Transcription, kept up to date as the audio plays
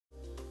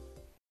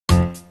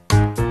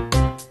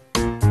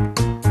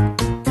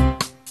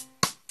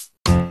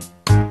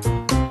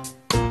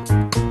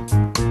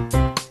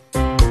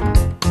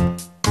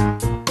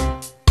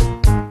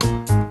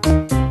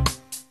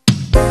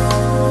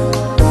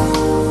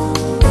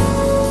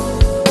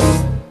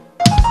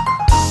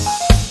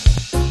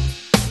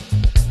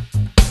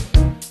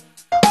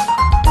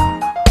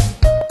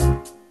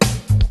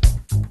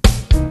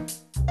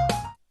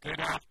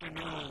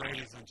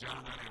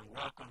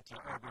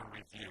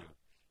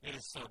It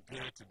is so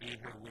good to be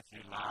here with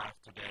you live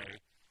today.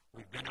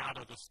 We've been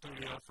out of the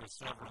studio for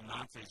several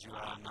months, as you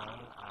all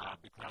know,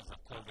 because of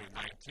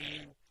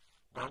COVID-19,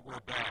 but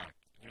we're back,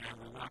 and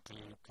we want to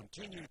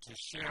continue to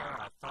share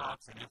our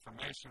thoughts and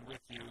information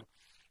with you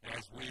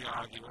as we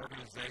are the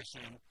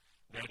organization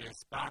that is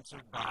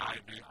sponsored by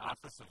the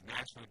Office of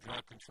National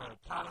Drug Control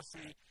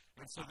Policy,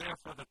 and so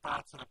therefore the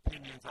thoughts and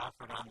opinions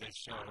offered on this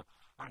show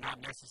are not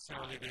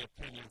necessarily the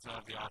opinions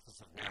of the Office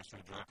of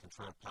National Drug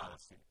Control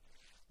Policy.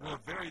 We're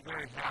very,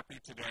 very happy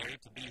today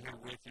to be here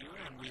with you,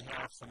 and we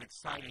have some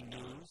exciting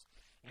news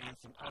and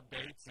some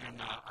updates and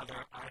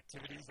other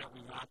activities that we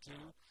want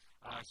to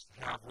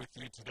have with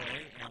you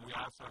today, and we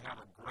also have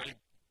a great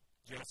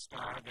guest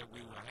star that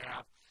we will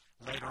have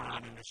later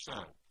on in the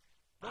show.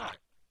 But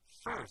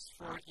first,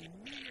 for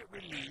immediate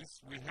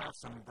release, we have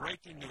some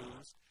breaking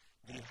news.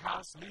 The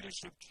House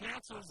leadership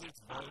cancels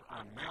its vote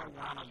on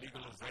marijuana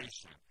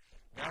legalization.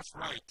 That's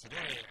right,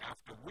 today,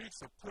 after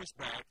weeks of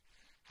pushback,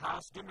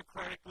 House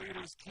Democratic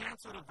leaders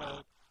canceled a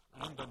vote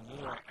on the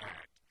MORE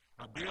Act,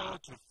 a bill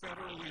to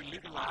federally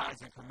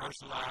legalize and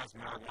commercialize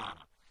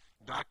marijuana.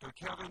 Dr.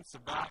 Kevin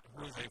Sabet,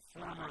 who is a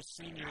former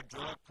senior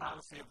drug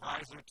policy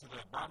advisor to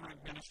the Obama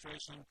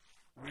administration,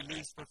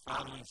 released the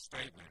following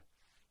statement.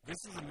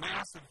 This is a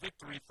massive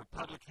victory for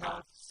public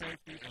health,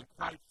 safety, and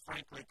quite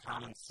frankly,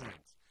 common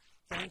sense.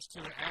 Thanks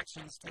to the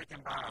actions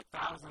taken by our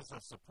thousands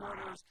of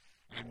supporters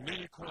and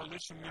many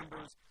coalition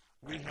members,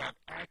 we have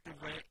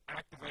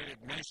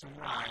activated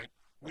nationwide.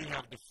 We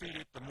have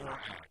defeated the MORE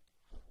Act.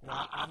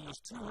 While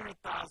almost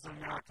 200,000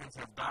 Americans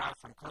have died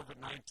from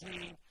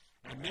COVID-19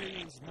 and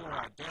millions more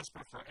are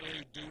desperate for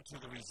aid due to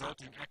the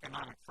resulting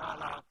economic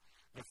fallout,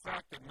 the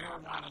fact that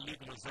marijuana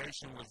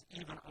legalization was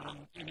even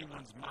on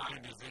anyone's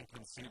mind is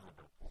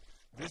inconceivable.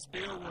 This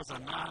bill was a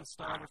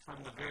non-starter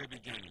from the very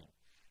beginning.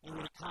 It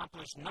would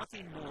accomplish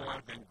nothing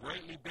more than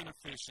greatly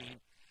benefiting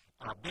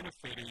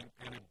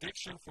an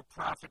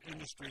addiction-for-profit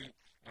industry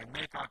and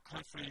make our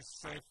country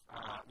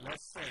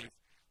less safe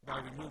by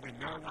removing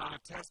marijuana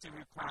testing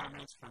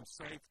requirements from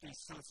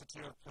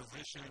safety-sensitive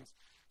positions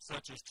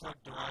such as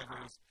truck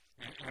drivers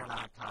and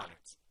airline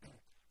pilots.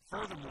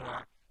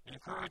 Furthermore,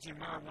 encouraging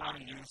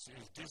marijuana use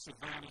is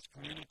disadvantaged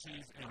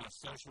communities and a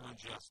social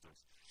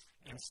injustice.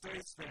 In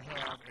states that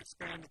have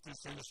expanded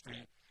this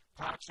industry,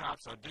 pot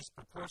shops are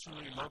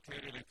disproportionately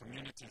located in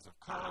communities of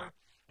color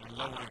and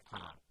low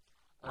income.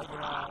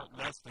 Overall,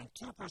 less than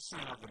 2%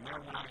 of the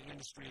marijuana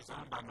industry is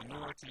owned by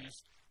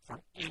minorities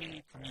from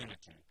any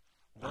community.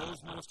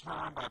 Those most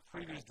harmed by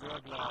previous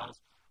drug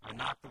laws are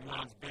not the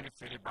ones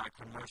benefited by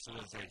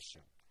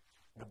commercialization.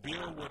 The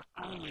bill would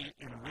only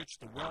enrich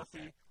the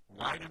wealthy,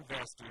 white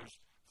investors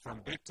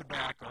from big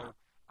tobacco,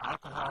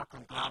 alcohol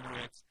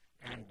conglomerates,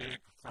 and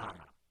big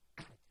pharma.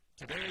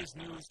 Today's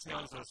news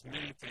tells us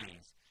many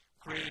things.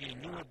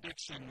 Creating new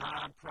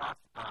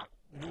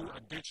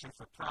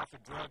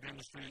addiction-for-profit drug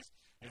industries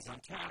is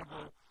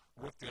untenable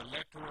with the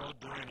electoral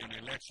during an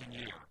election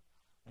year.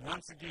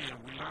 Once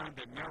again, we learned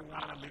that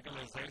marijuana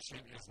legalization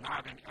is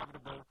not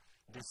inevitable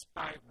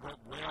despite what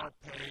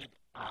well-paid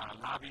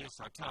lobbyists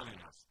are telling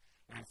us.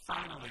 And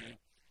finally,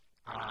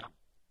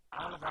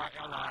 all of our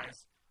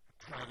allies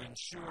have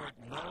ensured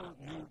no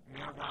new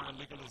marijuana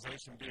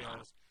legalization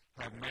bills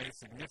have made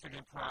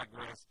significant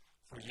progress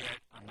for yet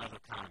another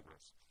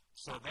Congress.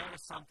 So that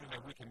is something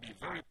that we can be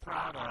very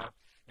proud of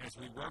as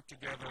we work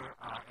together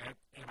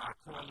in our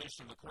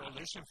coalition, the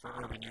Coalition for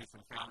Urban Youth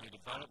and Family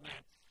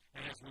Development,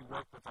 and as we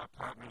work with our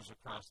partners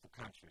across the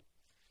country.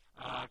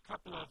 A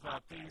couple of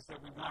things that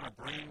we want to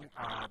bring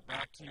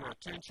back to your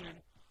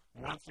attention.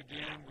 Once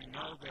again, we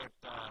know that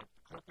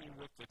coping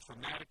with the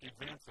traumatic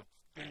events of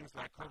things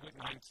like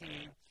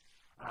COVID-19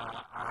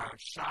 are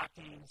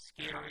shocking,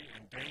 scary,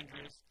 and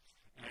dangerous,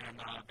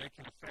 and they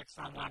can affect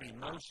someone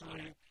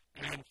emotionally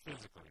and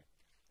physically.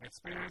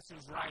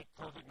 Experiences like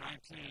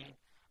COVID-19,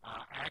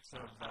 acts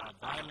of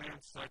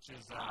violence such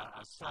as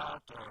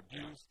assault or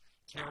abuse,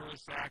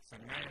 terrorist acts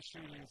and mass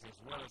shootings, as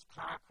well as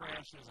car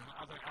crashes and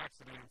other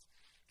accidents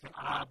can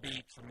all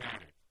be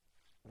traumatic.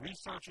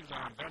 Researchers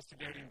are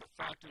investigating the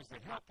factors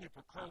that help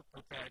people cope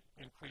with that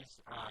increase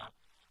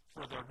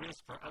for their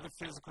risk for other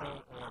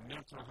physical or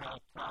mental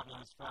health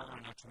problems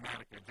following a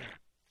traumatic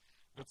event.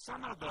 But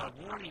some of the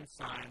warning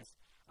signs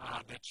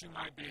that you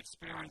might be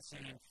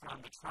experiencing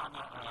from the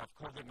trauma of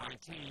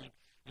COVID-19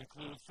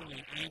 include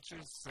feeling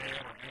anxious,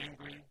 sad, or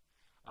angry,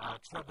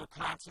 trouble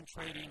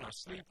concentrating or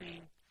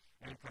sleeping,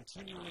 and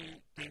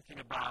continually thinking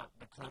about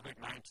the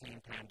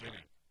COVID-19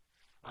 pandemic.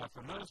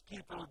 For most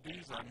people,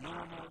 these are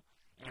normal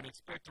and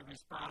expected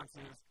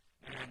responses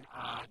and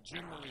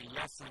generally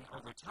lessen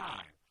over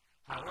time.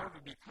 However,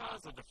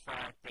 because of the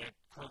fact that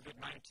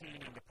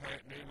COVID-19 and the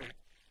pandemic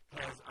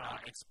has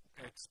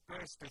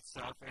expressed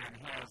itself and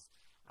has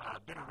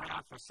been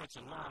around for such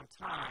a long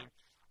time,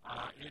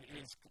 it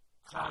is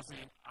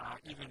causing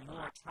even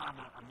more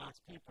trauma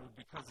amongst people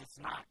because it's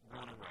not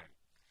going away.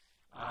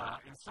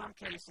 In some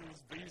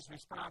cases, these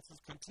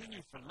responses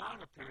continue for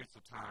longer periods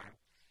of time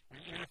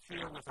and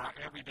interfere with our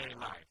everyday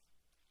life.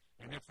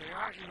 And if they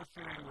are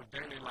interfering with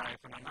daily life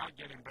and are not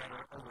getting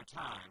better over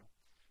time,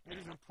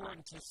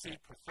 important to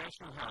seek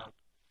professional help,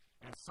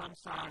 and some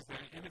signs that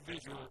an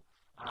individual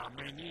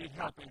may need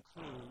help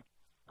include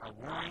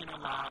worrying a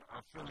lot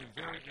or feeling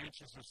very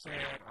anxious or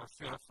sad or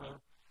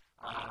fearful,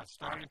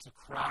 starting to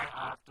cry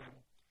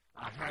often,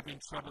 having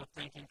trouble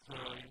thinking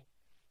clearly,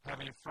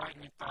 having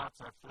frightening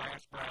thoughts or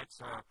flashbacks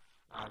or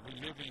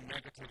reliving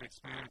negative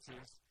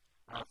experiences,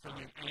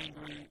 feeling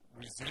angry,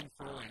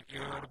 resentful, and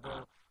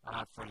irritable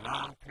for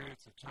long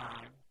periods of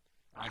time,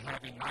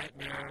 having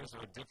nightmares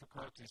or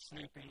difficulty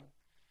sleeping,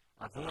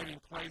 avoiding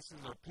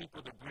places or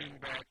people that bring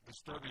back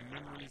disturbing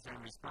memories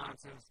and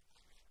responses,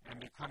 and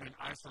becoming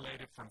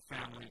isolated from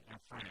family and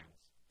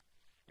friends.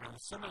 And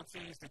some of the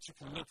things that you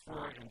can look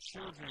for in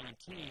children and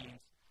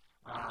teens,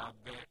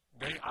 that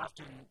they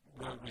often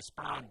will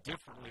respond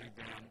differently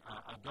than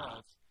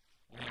adults,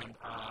 and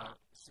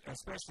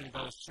especially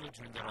those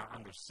children that are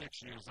under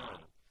 6 years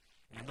old.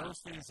 And those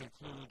things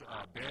include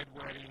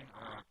bedwetting,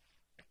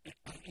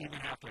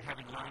 even after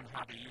having learned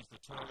how to use the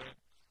toilet,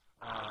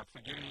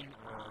 forgetting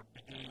or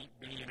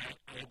being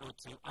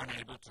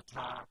unable to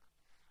talk,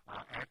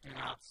 acting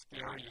out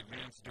scary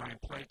events during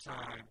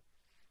playtime,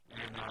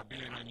 and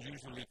being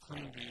unusually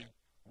clingy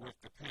with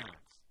the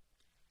parents.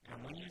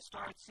 And when you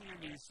start seeing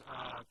these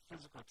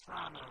physical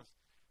traumas,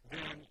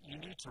 then you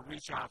need to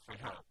reach out for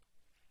help.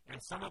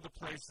 And some of the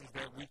places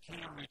that we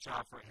can reach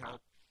out for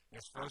help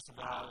is, first of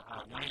all,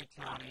 Wayne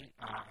County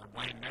and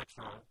Wayne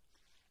Metro.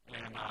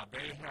 And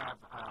they have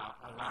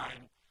a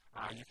line.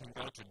 You can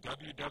go to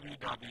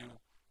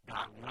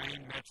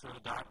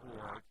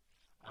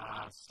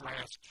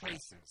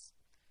www.waynemetro.org/cases.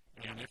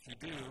 And if you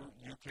do,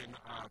 you can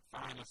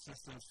find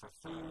assistance for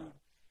food,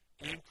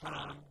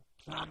 income,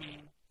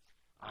 plumbing,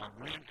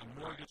 rent and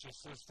mortgage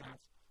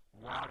assistance,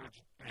 water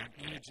and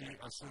energy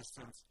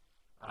assistance,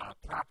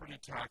 property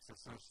tax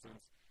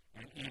assistance,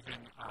 and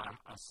even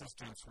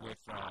assistance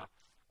with the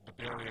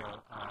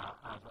burial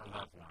of a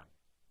loved one.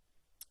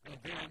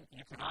 And then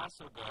you can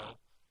also go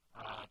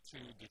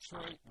to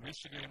Detroit,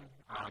 Michigan,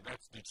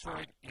 that's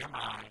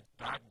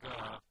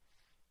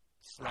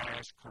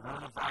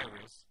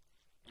detroitmi.gov/coronavirus,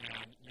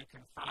 and you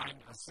can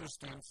find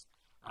assistance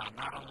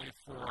not only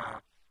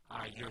for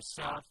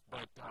yourself,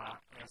 but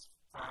as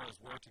far as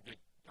where to get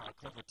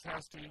COVID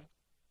testing.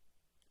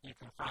 You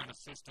can find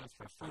assistance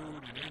for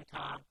food and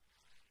income.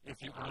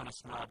 If you own a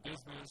small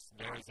business,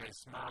 there is a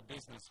small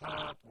business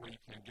hub where you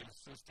can get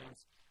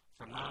assistance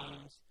for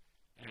loans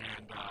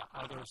and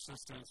other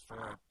assistance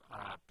for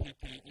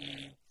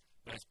PPE,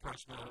 that's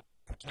personal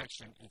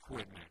protection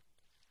equipment.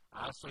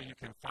 Also, you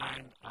can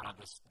find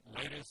the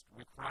latest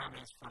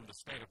requirements from the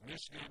state of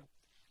Michigan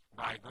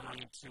by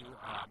going to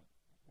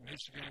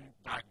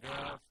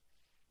michigan.gov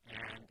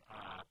and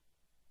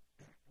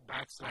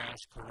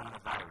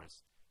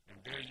 /coronavirus.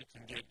 And there you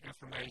can get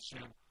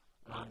information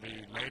on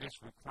the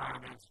latest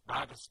requirements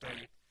by the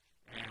state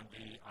and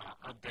the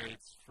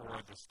updates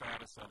for the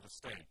status of the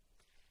state.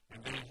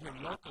 And then here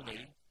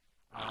locally,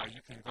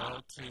 you can go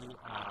to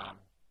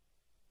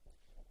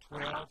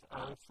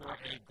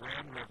 12048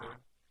 Grand River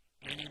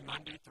any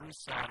Monday through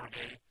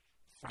Saturday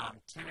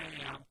from 10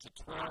 a.m. to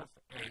 12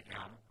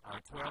 a.m. or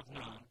 12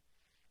 noon,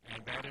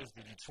 and that is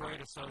the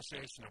Detroit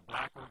Association of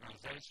Black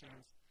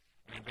Organizations,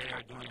 and they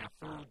are doing a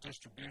food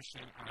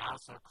distribution and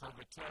also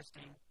COVID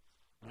testing.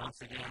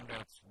 Once again,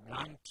 that's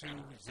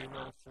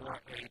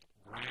 12048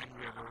 Grand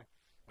River.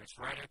 It's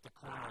right at the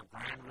corner of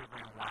Grand River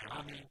and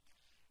Wyoming,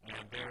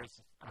 and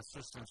there's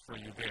assistance for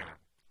you there.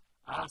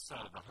 Also,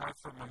 the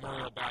Hartford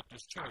Memorial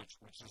Baptist Church,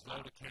 which is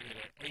located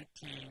at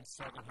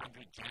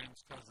 18700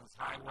 James Cousins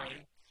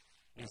Highway,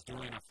 is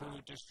doing a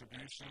food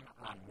distribution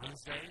on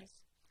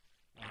Wednesdays.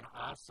 And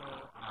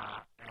also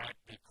at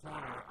the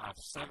corner of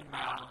 7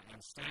 Mile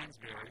and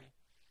Stansbury,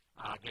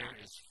 there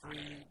is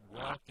free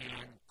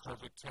walk-in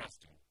COVID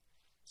testing.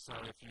 So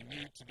if you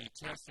need to be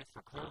tested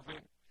for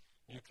COVID,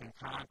 you can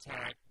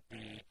contact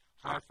the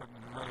Hartford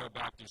Memorial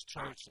Baptist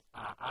Church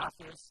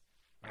office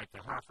at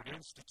the Hartford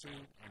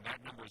Institute, and that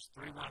number is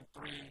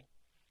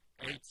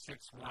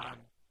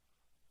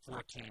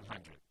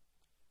 313-861-1400.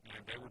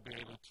 And they will be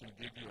able to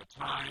give you a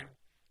time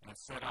and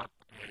set up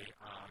a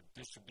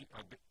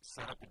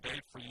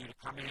date for you to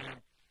come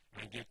in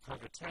and get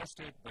COVID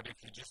tested. But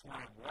if you just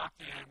want to walk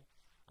in,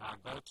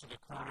 go to the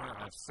corner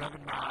of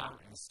 7 Mile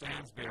and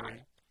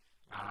Stansbury,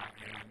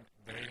 and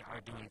they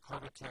are doing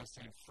COVID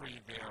testing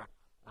free there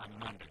on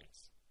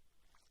Mondays.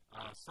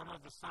 Some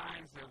of the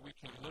signs that we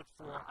can look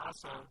for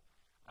also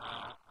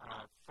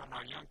from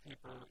our young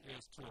people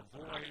is to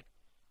avoid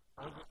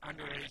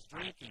underage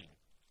drinking.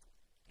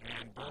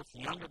 And both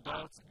young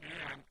adults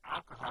and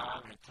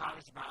alcohol and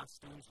college-bound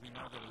students, we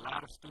know that a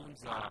lot of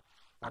students are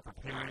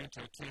preparing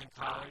to attend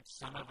college.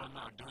 Some of them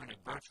are doing it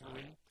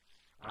virtually,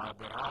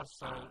 but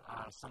also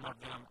some of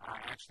them are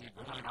actually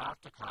going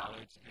off to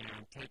college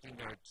and taking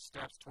their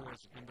steps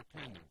towards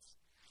independence.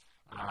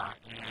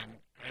 And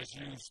as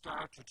you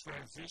start to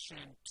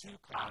transition to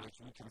college,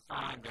 we can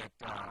find that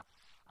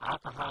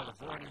alcohol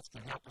avoidance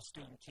can help a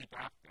student keep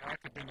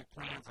academic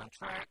plans on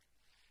track,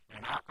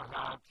 and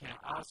alcohol can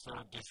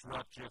also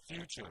disrupt your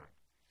future.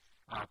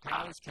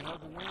 College can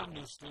overwhelm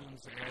new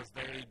students as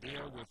they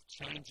deal with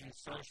changing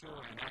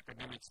social and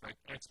academic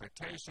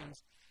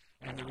expectations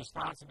and the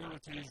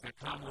responsibilities that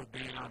come with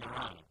being on their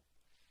own.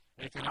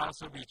 It can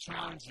also be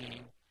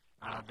challenging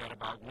that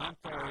about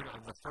one-third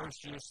of the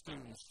first-year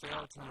students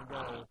fail to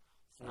enroll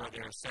for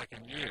their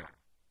second year.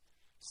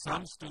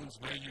 Some students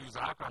may use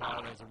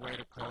alcohol as a way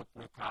to cope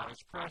with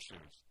college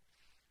pressures.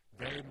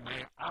 They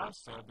may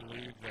also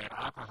believe that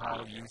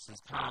alcohol use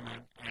is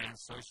common and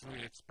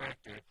socially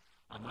expected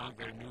among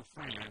their new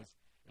friends,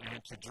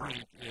 and to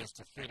drink is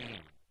to fit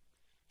in.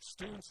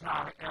 Students,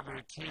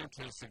 however, tend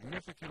to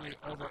significantly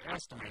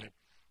overestimate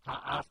how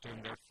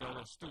often their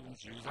fellow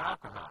students use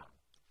alcohol.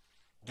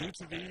 Due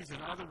to these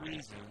and other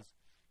reasons,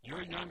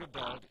 your young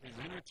adult is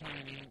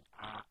entering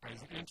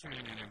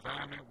an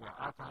environment where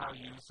alcohol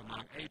use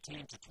among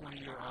 18 to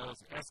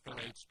 20-year-olds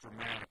escalates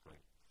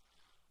dramatically.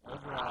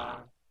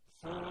 Overall,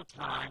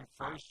 full-time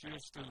first-year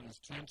students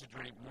tend to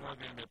drink more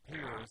than their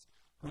peers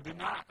who do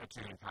not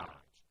attend college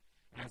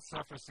and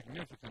suffer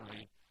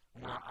significantly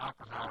more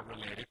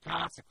alcohol-related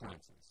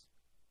consequences.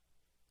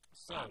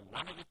 So,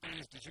 one of the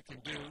things that you can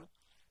do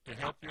to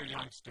help your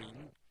young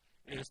student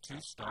is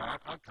to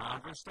start a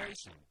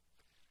conversation.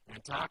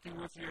 In talking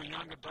with your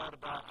young adult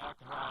about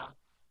alcohol,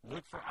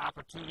 look for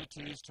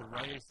opportunities to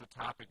raise the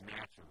topic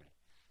naturally.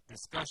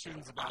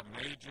 Discussions about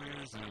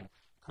majors and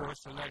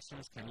course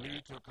selections can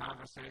lead to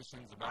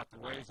conversations about the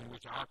ways in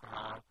which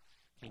alcohol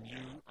can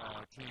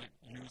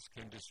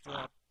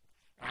disrupt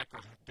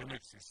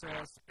academic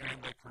success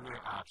and their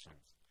career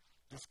options.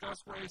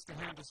 Discuss ways to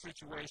handle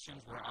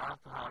situations where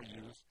alcohol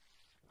use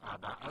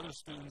by other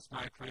students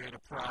might create a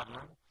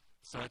problem,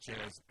 such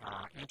as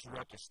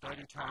interrupted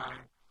study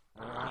time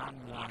or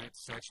unwanted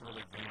sexual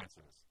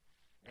advances.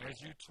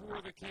 As you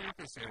tour the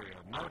campus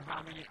area, note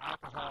how many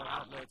alcohol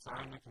outlets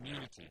are in the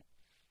community.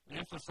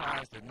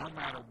 Emphasize that no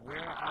matter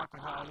where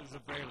alcohol is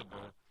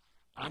available,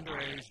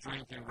 underage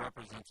drinking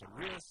represents a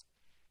risk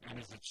and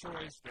is a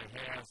choice that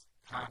has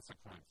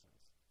consequences.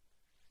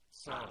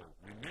 So,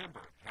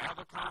 remember, have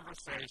a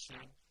conversation,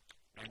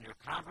 and your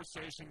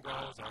conversation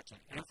goals are to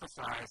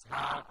emphasize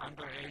how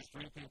underage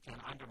drinking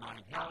can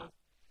undermine health,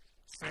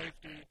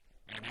 safety,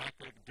 and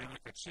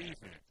academic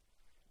achievement.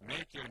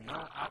 Make your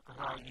no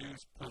alcohol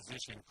use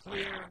position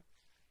clear,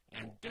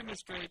 and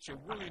demonstrate your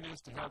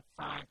willingness to help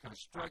find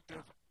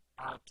constructive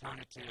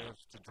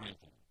alternatives to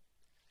drinking.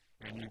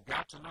 And you've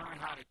got to learn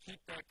how to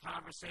keep that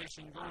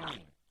conversation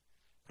going.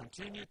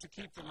 Continue to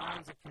keep the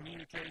lines of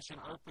communication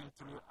open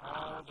through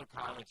all the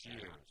college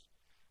years.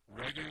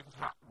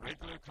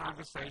 Regular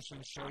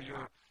conversations show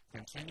your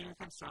continuing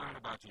concern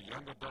about your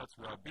young adults'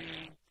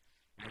 well-being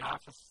and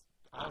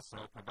also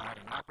provide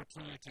an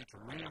opportunity to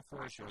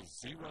reinforce your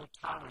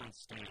zero-tolerance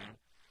stand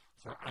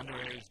for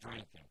underage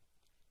drinking.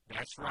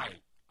 That's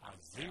right, a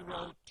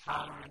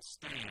zero-tolerance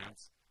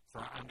stance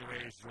for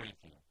underage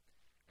drinking.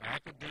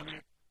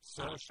 Academic,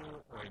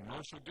 social, or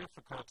emotional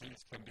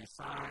difficulties can be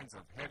signs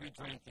of heavy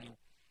drinking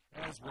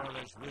as well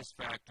as risk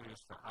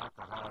factors for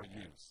alcohol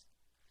use.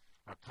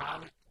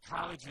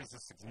 College is a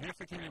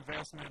significant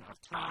investment of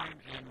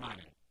time and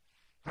money.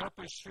 Help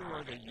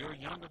assure that your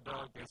young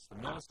adult gets the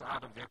most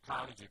out of their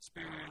college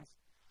experience.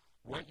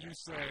 What you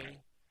say,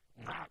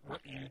 not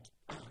what you,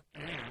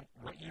 and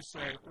what you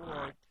say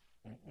or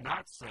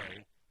not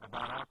say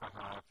about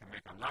alcohol can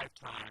make a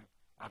lifetime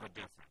of a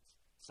difference.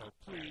 So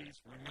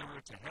please remember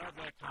to have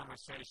that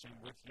conversation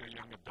with your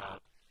young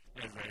adult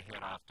as they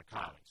head off to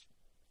college.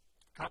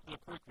 A couple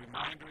of quick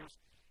reminders.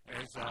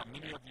 As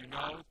many of you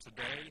know,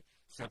 today,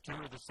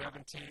 September the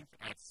 17th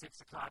at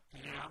 6 o'clock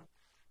p.m.,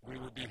 we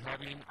will be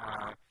having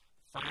our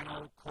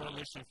final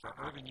Coalition for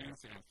Urban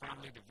Youth and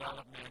Family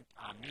Development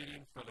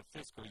meeting for the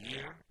fiscal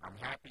year. I'm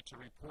happy to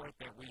report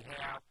that we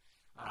have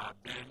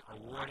been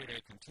awarded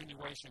a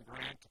continuation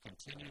grant to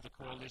continue the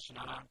coalition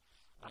on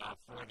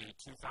for the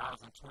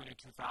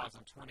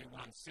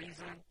 2020-2021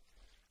 season.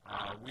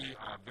 We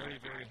are very,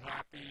 very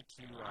happy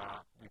to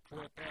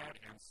report that,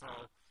 and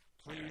so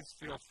please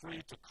feel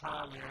free to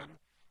call in,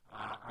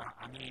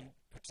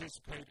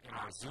 participate in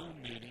our Zoom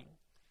meeting,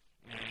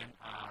 and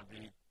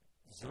the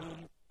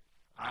Zoom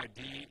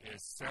ID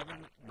is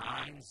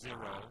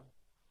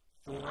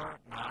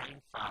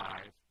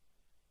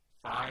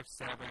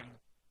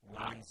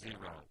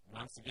 790-495-5710.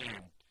 Once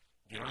again,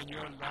 get on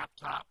your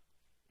laptop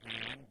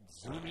and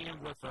Zoom in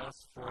with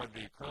us for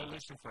the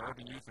Coalition for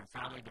Urban Youth and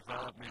Family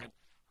Development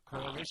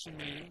Coalition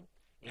meeting.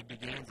 It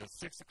begins at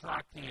 6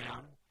 o'clock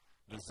p.m.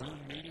 The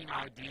Zoom meeting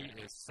ID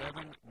is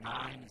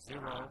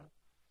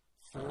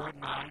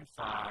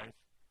 790-495-5710,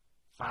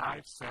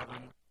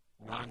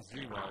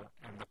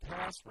 and the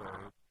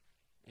password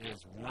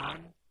is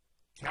 1,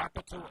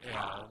 capital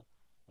L,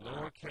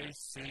 lowercase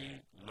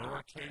c,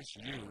 lowercase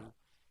u,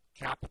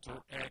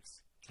 capital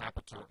X,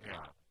 capital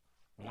L.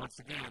 Once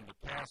again, the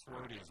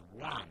password is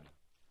 1,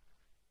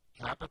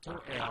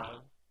 capital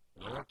L,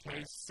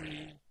 lowercase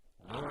c,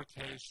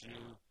 lowercase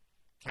u,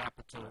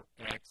 capital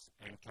X,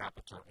 and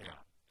capital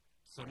L.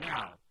 So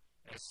now,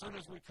 as soon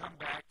as we come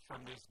back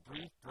from this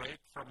brief break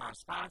from our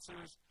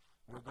sponsors,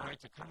 we're going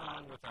to come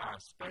on with our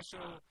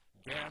special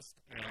guest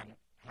and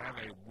have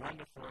a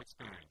wonderful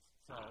experience.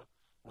 So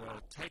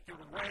we'll take it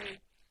away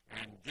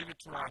and give it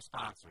to our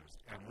sponsors.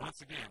 And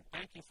once again,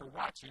 thank you for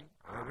watching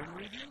Urban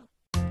Review.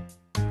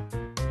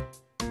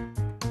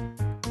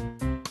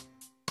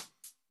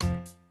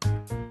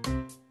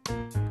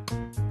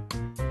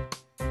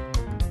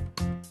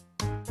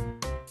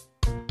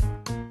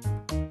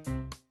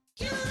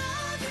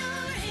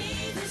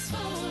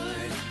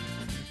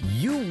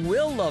 You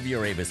will love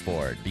your Avis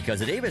Ford,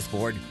 because at Avis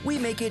Ford, we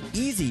make it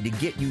easy to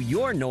get you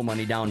your no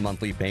money down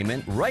monthly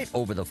payment right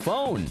over the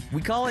phone.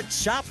 We call it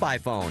Shop by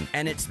Phone,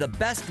 and it's the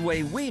best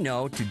way we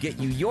know to get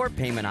you your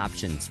payment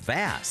options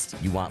fast.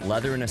 You want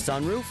leather and a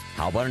sunroof?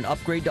 How about an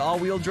upgrade to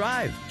all-wheel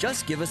drive?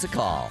 Just give us a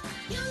call.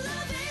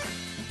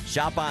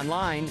 Shop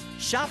online,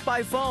 shop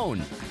by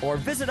phone, or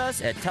visit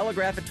us at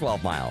Telegraph at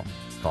 12 Mile.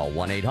 Call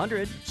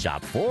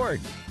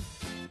 1-800-SHOP-FORD.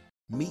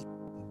 Meet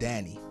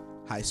Danny,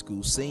 high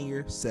school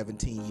senior,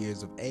 17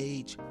 years of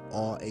age,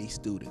 all-A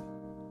student.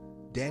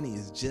 Danny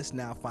is just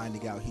now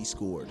finding out he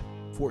scored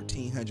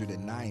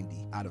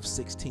 1,490 out of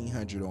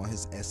 1,600 on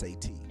his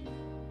SAT.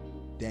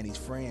 Danny's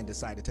friend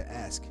decided to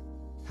ask,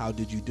 "How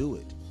did you do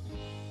it?"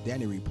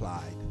 Danny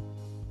replied,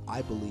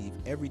 "I believe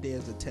every day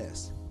is a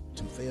test.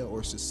 To fail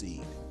or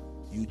succeed,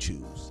 you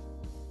choose."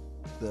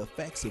 The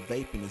effects of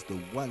vaping is the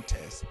one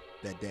test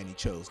that Danny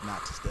chose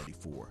not to study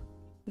for.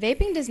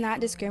 Vaping does not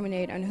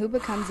discriminate on who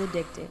becomes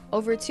addicted.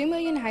 Over 2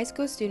 million high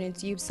school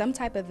students use some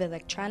type of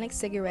electronic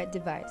cigarette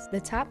device.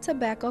 The top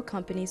tobacco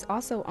companies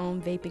also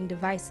own vaping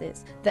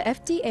devices. The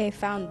FDA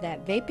found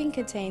that vaping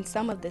contains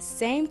some of the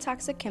same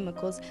toxic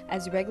chemicals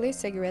as regular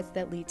cigarettes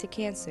that lead to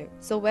cancer.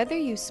 So whether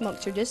you smoke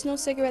traditional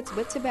cigarettes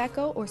with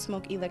tobacco or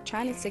smoke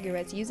electronic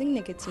cigarettes using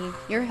nicotine,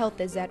 your health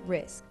is at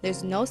risk.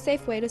 There's no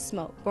safe way to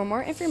smoke. For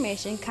more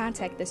information,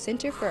 contact the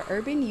Center for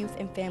Urban Youth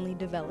and Family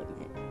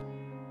Development.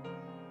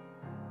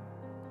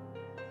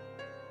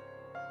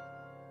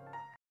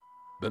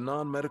 The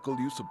non-medical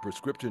use of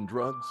prescription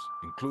drugs,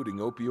 including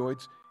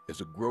opioids,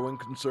 is a growing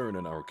concern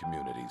in our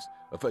communities,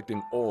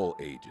 affecting all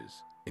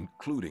ages,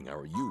 including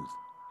our youth.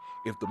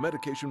 If the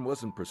medication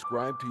wasn't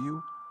prescribed to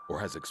you or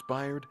has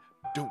expired,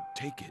 don't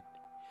take it.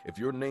 If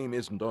your name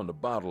isn't on the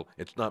bottle,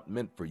 it's not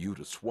meant for you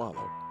to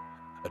swallow.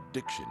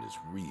 Addiction is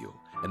real,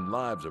 and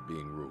lives are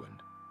being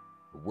ruined.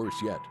 Or worse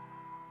yet,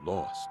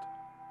 lost.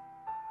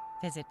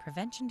 Visit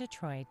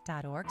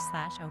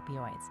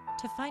PreventionDetroit.org/opioids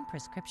to find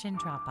prescription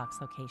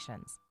Dropbox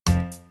locations.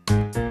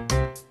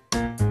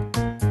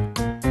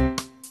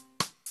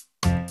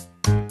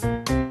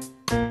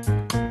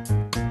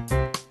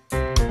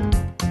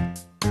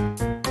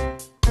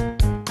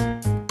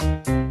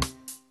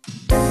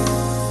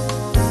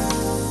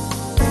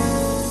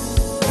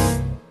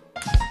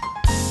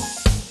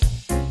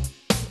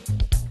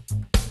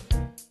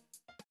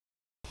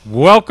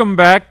 Welcome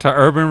back to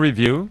Urban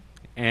Review.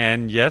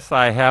 And yes,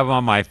 I have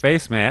on my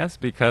face mask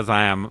because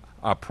I am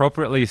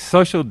appropriately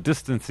social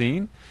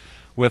distancing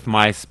with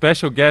my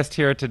special guest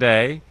here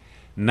today,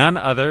 none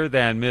other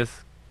than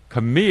Miss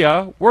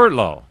Camilla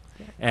Wardlow.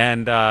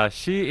 And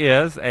she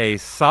is a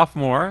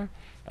sophomore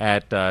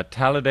at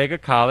Talladega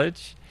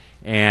College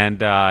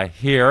and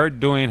here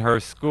doing her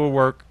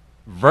schoolwork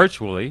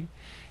virtually.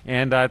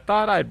 And I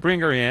thought I'd bring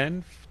her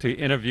in to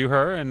interview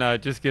her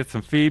and just get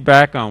some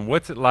feedback on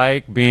what's it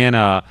like being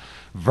a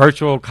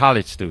virtual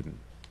college student.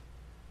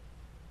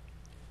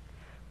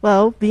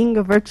 Well, being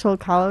a virtual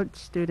college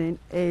student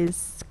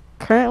is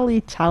currently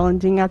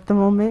challenging at the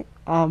moment.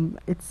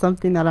 It's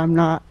something that I'm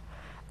not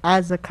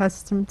as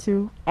accustomed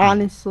to,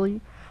 honestly.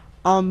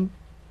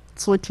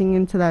 Switching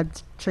into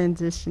that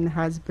transition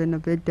has been a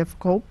bit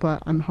difficult,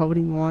 but I'm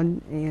holding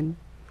on and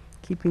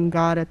keeping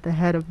God at the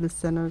head of the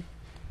center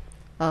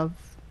of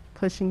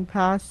pushing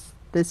past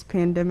this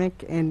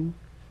pandemic and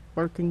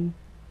working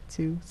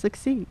to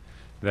succeed.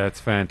 That's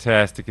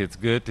fantastic. It's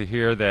good to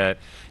hear that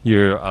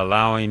you're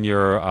allowing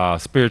your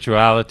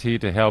spirituality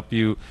to help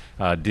you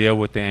deal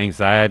with the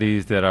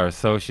anxieties that are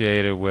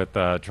associated with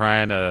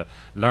trying to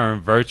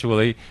learn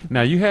virtually.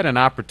 Now, you had an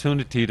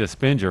opportunity to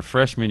spend your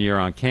freshman year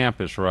on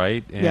campus,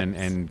 right? And,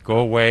 Yes. and go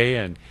away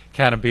and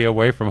kind of be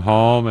away from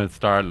home and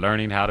start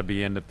learning how to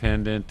be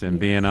independent and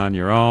being on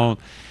your own.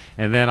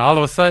 And then all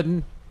of a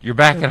sudden, you're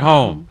back at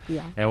home.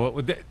 Yeah. And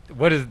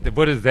what is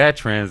that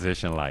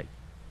transition like?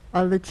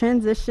 The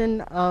transition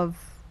of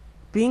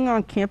being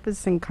on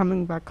campus and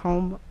coming back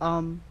home.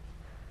 On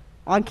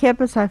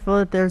campus, I feel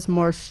that there's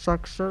more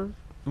structure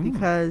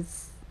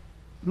because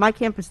my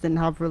campus didn't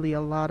have really a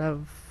lot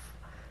of,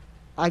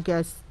 I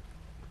guess,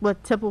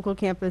 what typical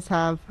campus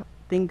have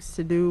things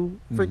to do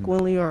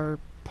frequently or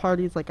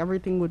parties. Like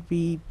everything would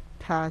be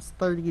past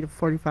 30 to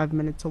 45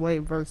 minutes away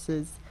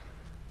versus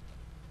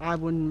I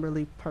wouldn't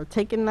really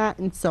partake in that,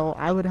 and so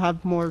I would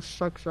have more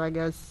structure. I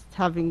guess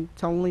having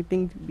the only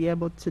thing to be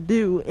able to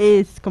do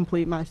is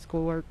complete my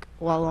schoolwork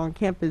while on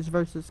campus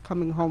versus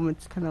coming home.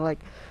 It's kind of like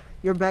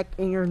you're back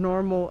in your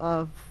normal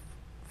of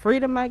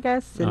freedom, I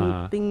guess,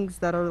 and things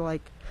that are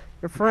like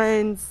your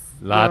friends,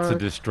 Lots your of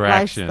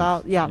distractions.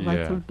 lifestyle,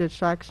 lots of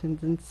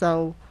distractions, and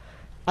so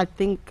I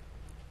think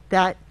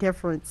that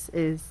difference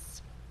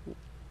is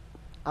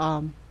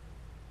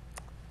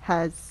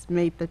has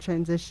made the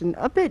transition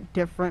a bit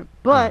different,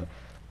 but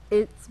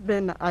it's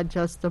been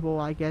adjustable,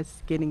 I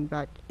guess, getting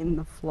back in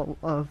the flow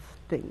of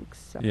things.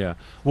 So. Yeah.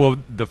 Well,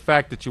 the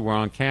fact that you were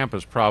on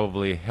campus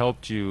probably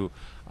helped you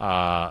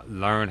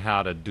learn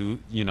how to do,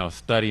 study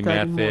Study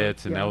more,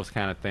 methods and yeah. those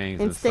kind of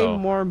things. And stay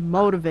more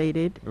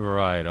motivated.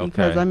 Right, okay.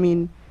 Because, I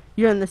mean,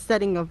 you're in the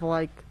setting of,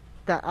 like,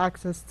 the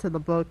access to the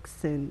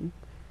books and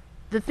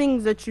the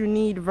things that you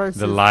need versus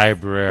the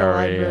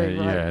library, right.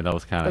 yeah,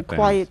 those kind of the things.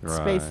 quiet right.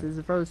 spaces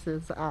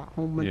versus at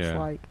home. It's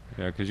like,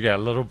 yeah, because you got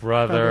a little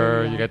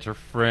brother, yeah. you got your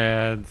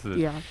friends,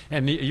 Yeah.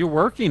 and you're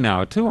working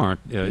now too,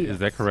 aren't? Is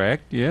that Yes.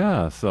 correct?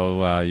 Yeah.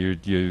 So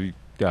you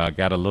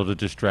got a little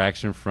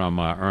distraction from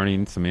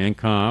earning some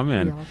income,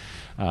 and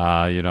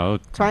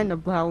trying to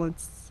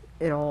balance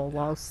it all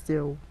while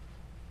still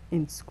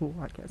in school,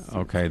 I guess.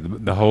 Okay,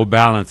 the whole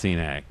balancing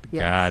act.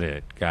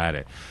 Yes. Got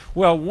it.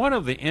 Well, one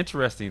of the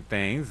interesting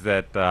things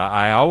that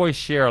I always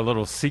share a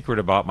little secret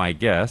about my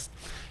guests,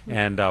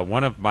 and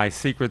one of my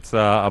secrets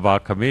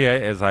about Camilla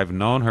is I've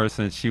known her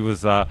since she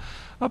was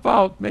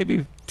about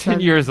maybe 10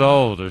 years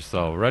old or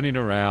so, running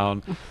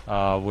around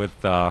with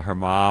her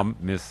mom,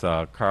 Miss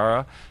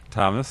Cara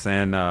Thomas,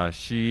 and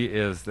she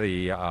is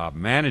the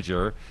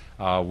manager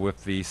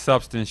with the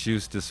substance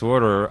use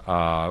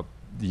disorder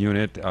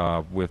unit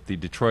with the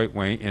Detroit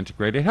Wayne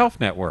Integrated Health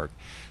Network.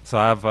 So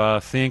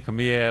I've seen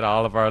Camilla at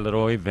all of our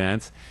little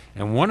events,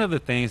 and one of the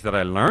things that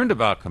I learned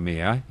about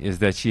Camilla is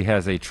that she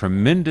has a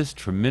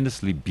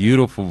tremendously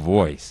beautiful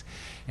voice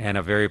and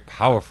a very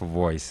powerful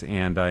voice.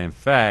 And in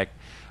fact,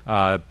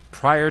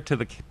 prior to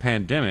the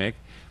pandemic,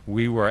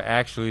 we were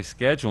actually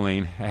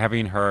scheduling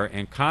having her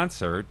in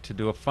concert to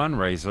do a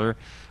fundraiser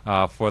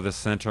for the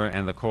center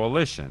and the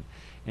coalition.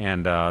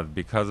 And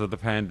because of the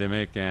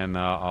pandemic and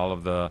all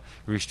of the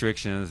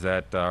restrictions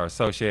that are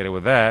associated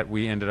with that,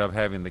 we ended up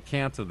having to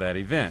cancel that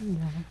event.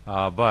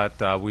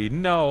 But we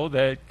know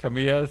that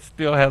Camilla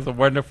still has a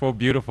wonderful,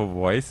 beautiful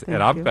voice,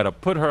 and I'm going to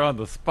put her on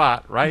the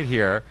spot right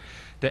here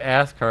to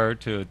ask her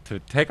to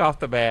take off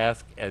the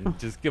mask and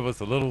just give us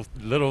a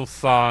little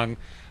song,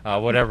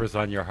 whatever's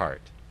on your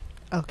heart.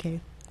 Okay.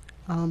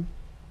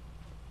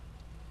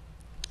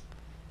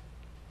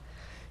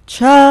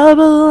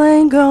 Trouble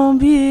ain't gonna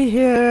be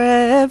here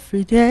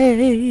every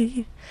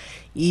day,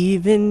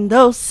 even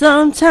though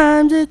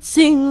sometimes it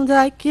seems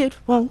like it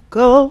won't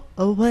go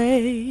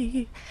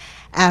away.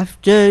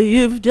 After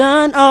you've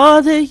done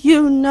all that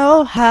you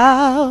know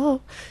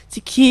how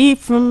to keep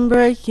from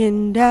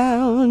breaking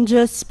down,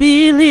 just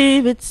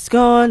believe it's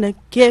gonna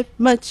get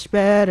much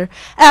better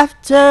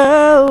after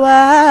a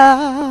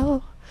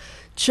while.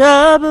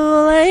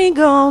 Trouble ain't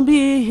gonna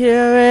be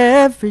here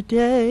every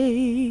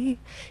day,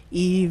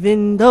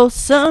 even though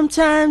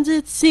sometimes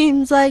it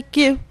seems like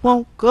it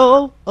won't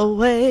go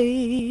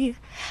away.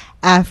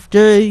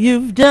 After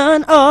you've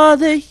done all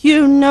that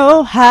you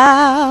know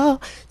how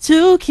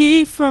to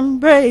keep from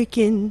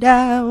breaking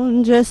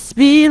down, just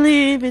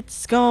believe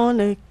it's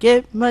gonna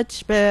get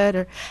much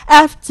better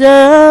after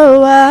a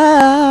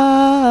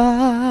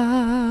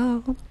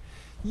while.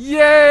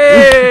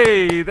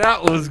 Yay!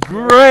 That was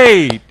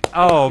great.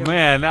 Oh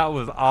man, that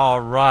was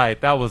all right.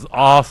 That was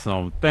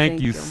awesome.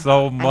 Thank you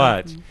so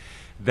much.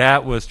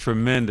 That was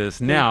tremendous.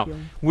 Now,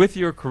 with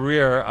your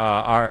career,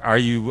 are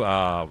you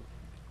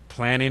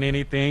planning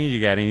anything?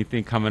 You got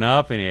anything coming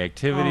up? Any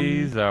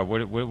activities?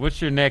 What's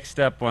your next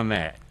step on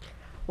that?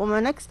 Well,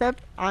 my next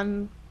step,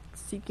 I'm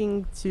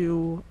seeking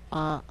to.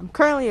 I'm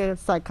currently a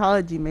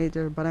psychology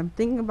major, but I'm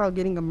thinking about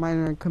getting a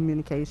minor in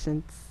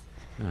communications.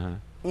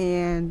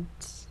 And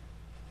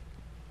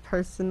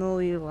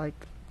personally, like,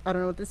 I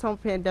don't know, with this whole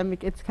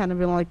pandemic, it's kind of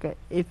been like a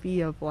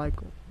iffy of like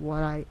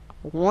what I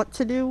want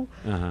to do.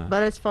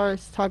 But as far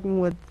as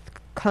talking with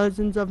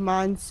cousins of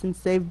mine, since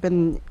they've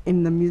been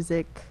in the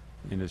music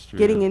industry,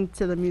 getting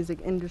into the music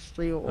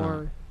industry,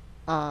 or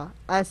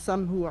as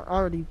some who are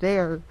already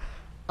there,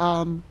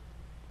 I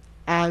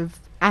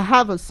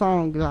have a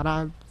song that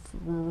I've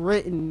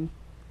written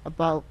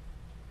about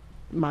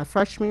my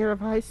freshman year of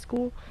high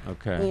school.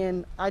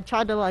 And I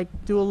tried to like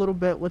do a little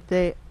bit with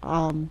it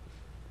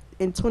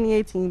in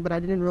 2018, but I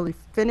didn't really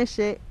finish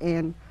it.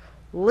 And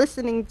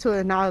listening to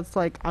it now, it's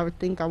like I would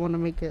think I want to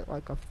make it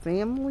like a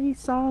family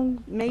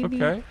song,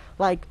 maybe.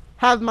 Like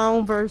have my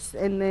own verse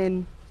and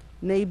then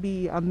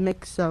maybe a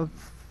mix of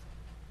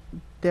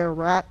their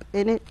rap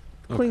in it,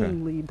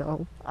 cleanly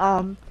though.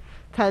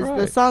 Because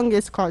the song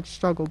is called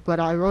Struggle, but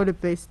I wrote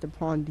it based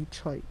upon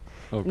Detroit.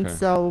 And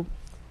so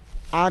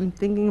I'm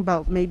thinking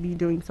about maybe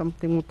doing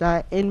something with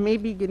that and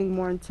maybe getting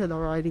more into the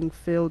writing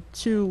field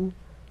to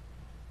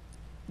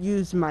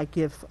use my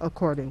gift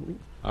accordingly.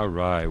 All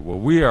right. Well,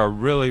 we are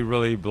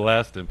really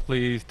blessed and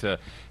pleased to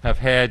have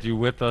had you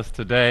with us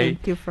today.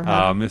 Thank you for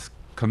having me. Miss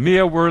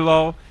Camilla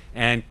Werlo,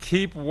 and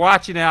keep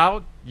watching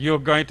out. You're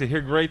going to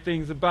hear great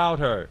things about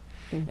her.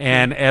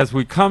 And as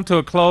we come to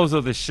a close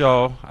of the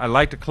show, I'd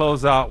like to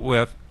close out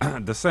with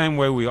the same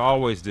way we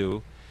always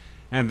do.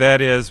 And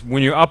that is,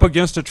 when you're up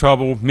against a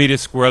trouble, meet it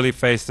squarely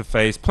face to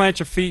face. Plant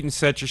your feet and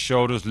set your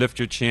shoulders, lift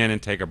your chin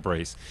and take a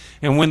brace.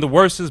 And when the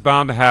worst is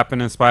bound to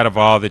happen in spite of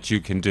all that you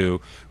can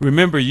do,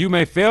 remember you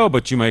may fail,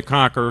 but you may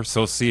conquer,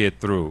 so see it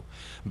through.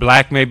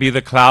 Black may be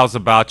the clouds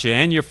about you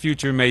and your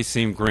future may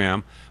seem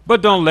grim,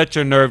 but don't let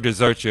your nerve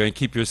desert you and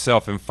keep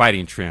yourself in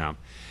fighting trim.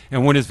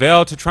 And when it's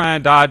veiled to try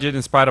and dodge it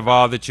in spite of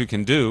all that you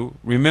can do,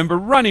 remember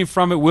running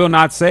from it will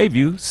not save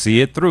you,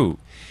 see it through.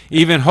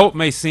 Even hope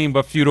may seem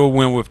but futile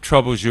when with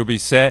troubles you'll be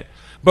set,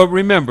 but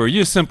remember,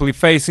 you're simply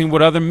facing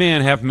what other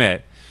men have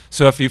met.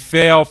 So if you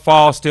fail,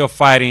 fall, still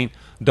fighting,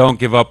 don't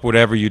give up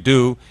whatever you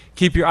do.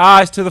 Keep your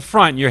eyes to the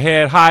front, your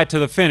head high to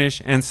the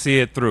finish, and see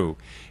it through.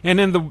 And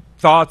in the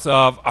thoughts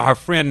of our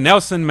friend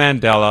Nelson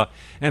Mandela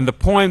and the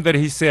poem that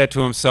he said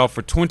to himself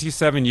for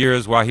 27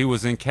 years while he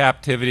was in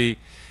captivity,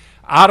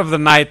 out of the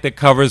night that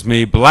covers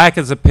me, black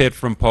as a pit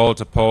from pole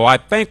to pole, I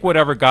thank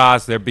whatever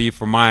gods there be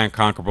for my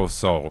unconquerable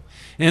soul.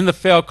 In the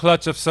fell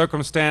clutch of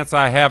circumstance,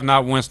 I have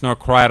not winced nor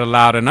cried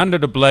aloud, and under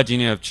the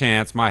bludgeoning of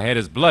chance, my head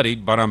is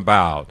bloodied, but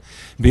unbowed.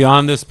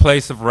 Beyond this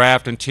place of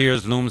wrath and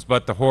tears looms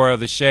but the horror of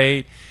the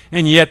shade,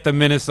 and yet the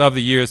menace of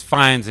the years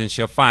finds and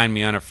shall find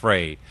me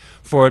unafraid.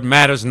 For it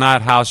matters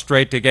not how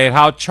straight the gate,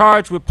 how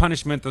charged with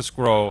punishment the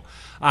scroll,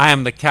 I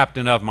am the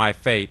captain of my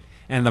fate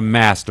and the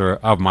master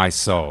of my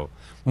soul.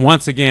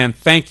 Once again,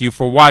 thank you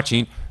for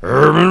watching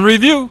Urban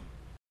Review.